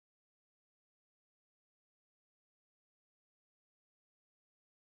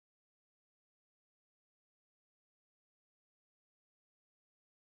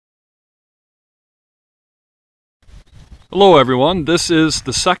Hello everyone, this is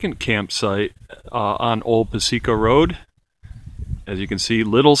the second campsite on Old Piseco Road. As you can see,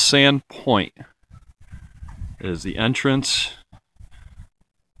 Little Sand Point is the entrance.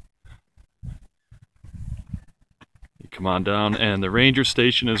 You come on down and the ranger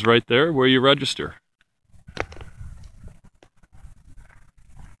station is right there where you register.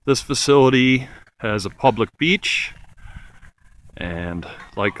 This facility has a public beach, and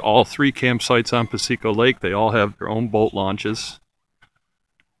like all three campsites on Piseco Lake, they all have their own boat launches,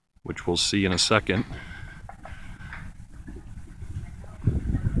 which we'll see in a second.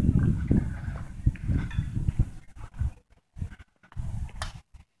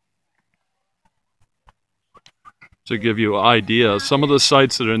 To give you an idea, some of the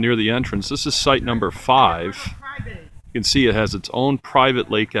sites that are near the entrance, this is site number 5. You can see it has its own private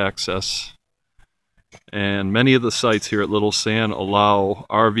lake access. And many of the sites here at Little Sand allow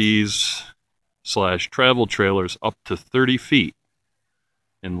RVs / travel trailers up to 30 feet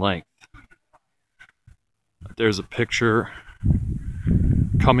in length. There's a picture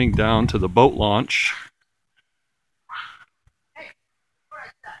coming down to the boat launch.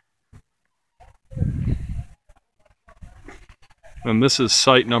 And this is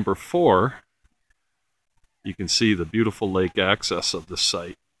site number 4. You can see the beautiful lake access of this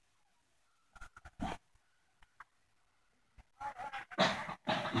site.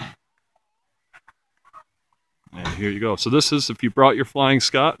 And here you go. So this is, if you brought your Flying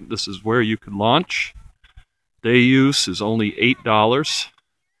Scot, this is where you could launch. Day use is only $8.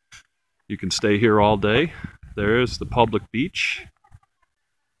 You can stay here all day. There's the public beach.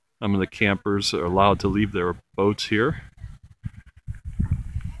 Some of the campers are allowed to leave their boats here.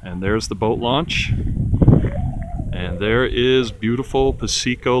 And there's the boat launch. And there is beautiful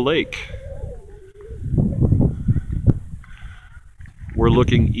Piseco Lake. We're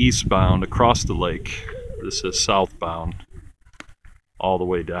looking eastbound across the lake. This is southbound all the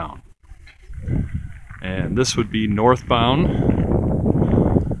way down. And this would be northbound.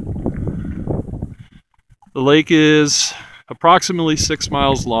 The lake is approximately 6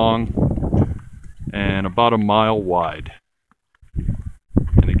 miles long and about a mile wide.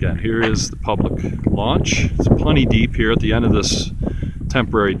 And again, here is the public launch. It's plenty deep here at the end of this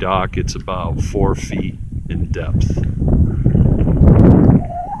temporary dock. It's about 4 feet in depth.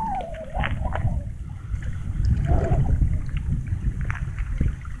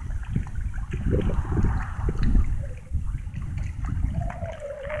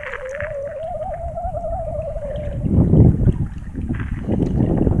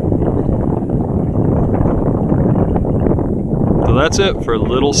 So that's it for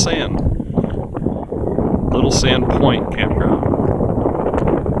Little Sand Point Campground.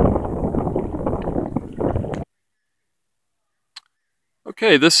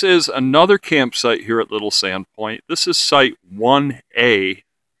 Okay, this is another campsite here at Little Sand Point. This is site 1A. It's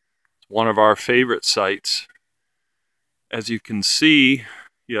one of our favorite sites. As you can see,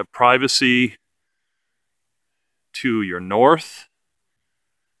 you have privacy to your north,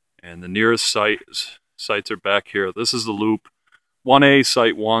 and the nearest sites are back here. This is the loop. 1A,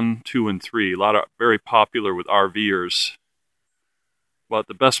 site 1, 2, and 3. A lot of very popular with RVers. But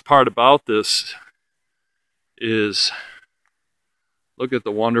the best part about this is look at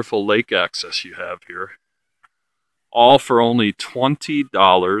the wonderful lake access you have here. All for only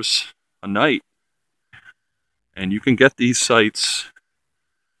 $20 a night. And you can get these sites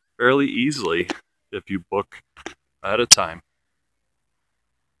fairly easily if you book at a time.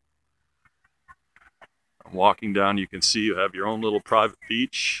 Walking down, you can see you have your own little private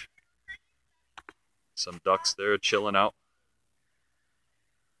beach. Some ducks there chilling out.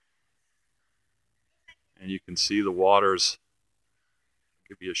 And you can see the waters.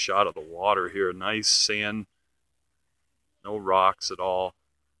 I'll give you a shot of the water here. Nice sand, no rocks at all.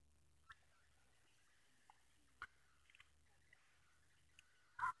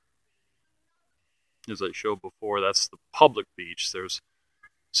 As I showed before, that's the public beach. There's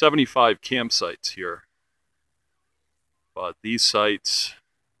 75 campsites here. But these sites,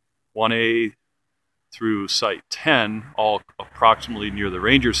 1A through site 10, all approximately near the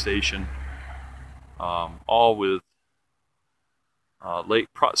ranger station, all with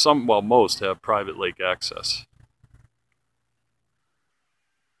most have private lake access.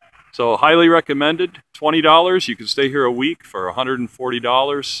 So highly recommended. $20. You can stay here a week for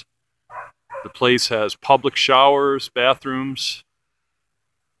 $140. The place has public showers, bathrooms,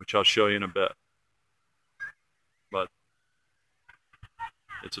 which I'll show you in a bit. But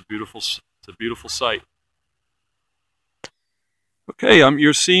it's a beautiful site. Okay,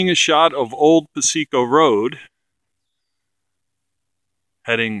 you're seeing a shot of Old Piseco Road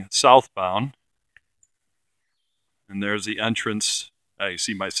heading southbound. And there's the entrance. You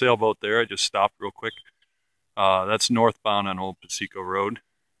see my sailboat there. I just stopped real quick. That's northbound on Old Piseco Road.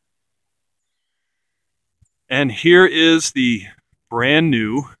 And here is the brand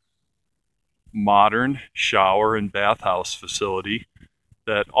new modern shower and bathhouse facility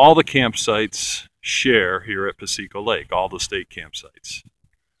that all the campsites share here at Piseco Lake, all the state campsites.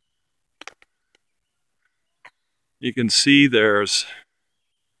 You can see there's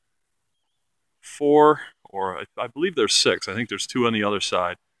 4, or I believe there's 6. I think there's 2 on the other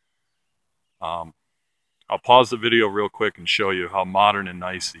side. I'll pause the video real quick and show you how modern and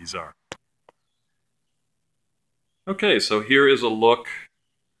nice these are. Okay, so here is a look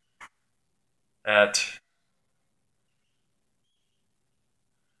at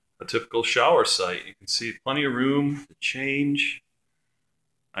a typical shower site. You can see plenty of room to change.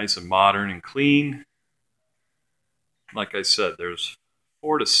 Nice and modern and clean. Like I said, there's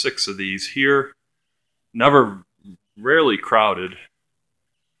 4 to 6 of these here. Rarely crowded.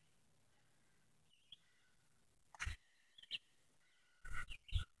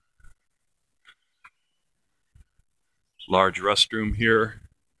 Large restroom here.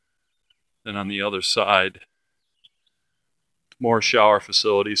 Then on the other side, more shower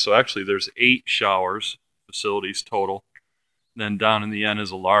facilities. So actually there's 8 showers facilities total. Then down in the end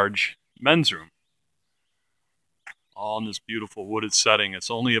is a large men's room. All in this beautiful wooded setting.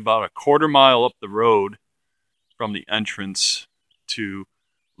 It's only about a quarter mile up the road from the entrance to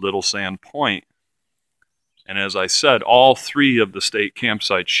Little Sand Point. And as I said, all 3 of the state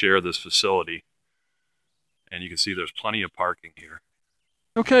campsites share this facility. And you can see there's plenty of parking here.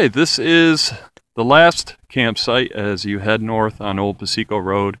 Okay, this is the last campsite as you head north on Old Piseco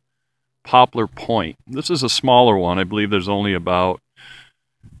Road, Poplar Point. This is a smaller one. I believe there's only about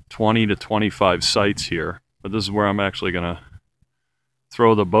 20 to 25 sites here. But this is where I'm actually going to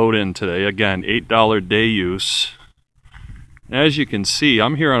throw the boat in today. Again, $8 day use. As you can see,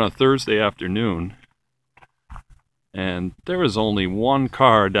 I'm here on a Thursday afternoon. And there is only 1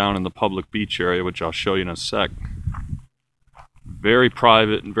 car down in the public beach area, which I'll show you in a sec. Very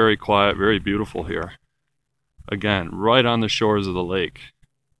private and very quiet, very beautiful here. Again, right on the shores of the lake.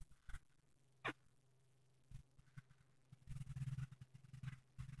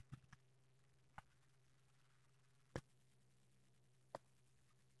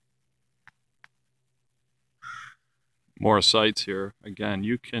 More sights here. Again,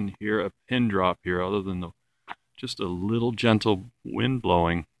 you can hear a pin drop here other than just a little gentle wind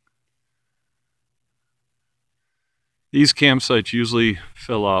blowing. These campsites usually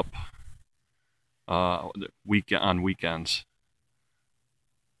fill up on weekends.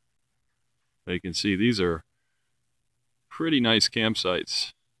 But you can see these are pretty nice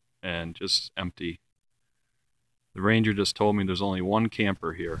campsites and just empty. The ranger just told me there's only 1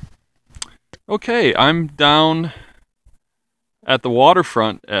 camper here. Okay, I'm down at the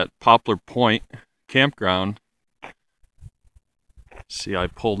waterfront at Poplar Point Campground. See, I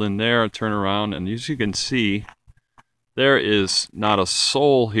pulled in there, turn around, and as you can see, there is not a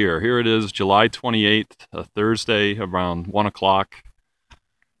soul here. Here it is, July 28th, a Thursday, around 1 o'clock.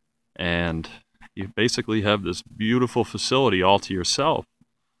 And you basically have this beautiful facility all to yourself.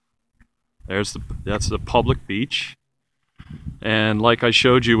 That's the public beach. And like I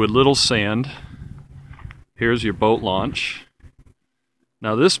showed you with Little Sand, here's your boat launch.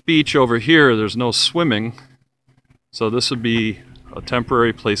 Now this beach over here, there's no swimming. So this would be a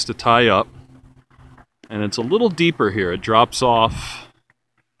temporary place to tie up. And it's a little deeper here. It drops off.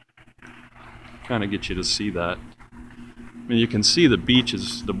 Kind of get you to see that. I mean, you can see the beach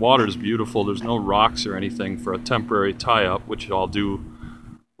is, the water is beautiful. There's no rocks or anything for a temporary tie-up, which I'll do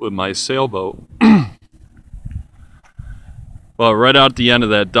with my sailboat. Well, right out the end of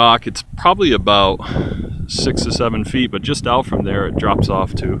that dock, it's probably about 6 to 7 feet, but just out from there, it drops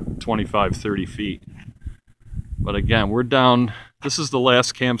off to 25, 30 feet. But again, we're down. This is the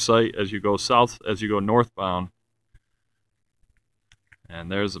last campsite as you go south, as you go northbound.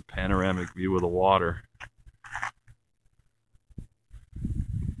 And there's a panoramic view of the water.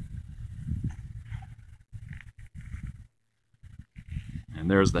 And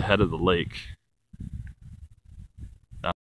there's the head of the lake.